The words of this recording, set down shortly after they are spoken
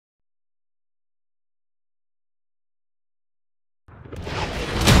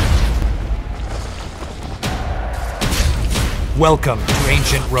Welcome to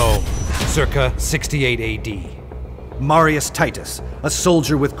ancient Rome, circa 68 AD. Marius Titus, a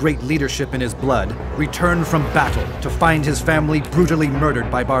soldier with great leadership in his blood, returned from battle to find his family brutally murdered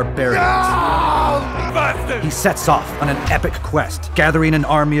by barbarians. He sets off on an epic quest, gathering an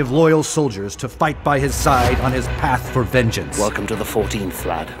army of loyal soldiers to fight by his side on his path for vengeance. Welcome to the 14th,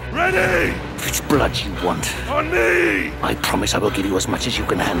 lad. Ready! Which blood you want? On me! I promise I will give you as much as you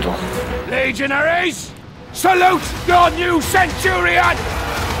can handle. Legionaries! Salute your new centurion!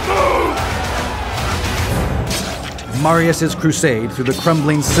 Move! Marius's crusade through the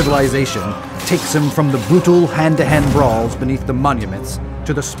crumbling civilization takes him from the brutal hand-to-hand brawls beneath the monuments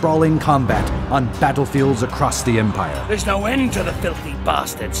to the sprawling combat on battlefields across the Empire. There's no end to the filthy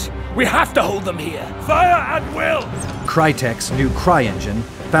bastards. We have to hold them here. Fire at will! Crytek's new CryEngine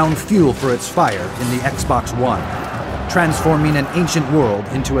found fuel for its fire in the Xbox One, transforming an ancient world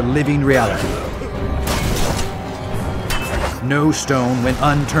into a living reality. No stone went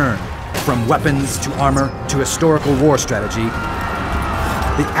unturned. From weapons to armor to historical war strategy,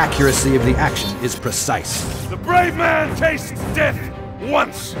 the accuracy of the action is precise. The brave man tastes death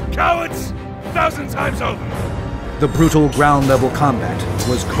once. Cowards, 1,000 times over. The brutal ground-level combat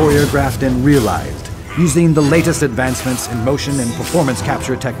was choreographed and realized, using the latest advancements in motion and performance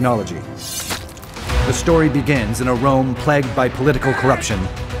capture technology. The story begins in a Rome plagued by political corruption.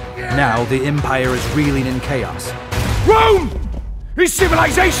 Now the Empire is reeling in chaos. Rome is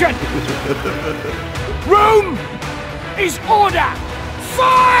civilization! Rome is order!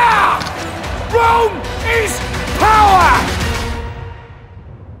 Fire! Rome is power!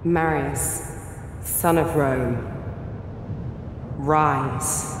 Marius, son of Rome,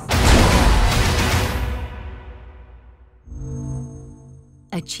 Ryse.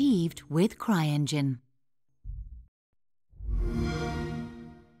 Achieved with CryEngine.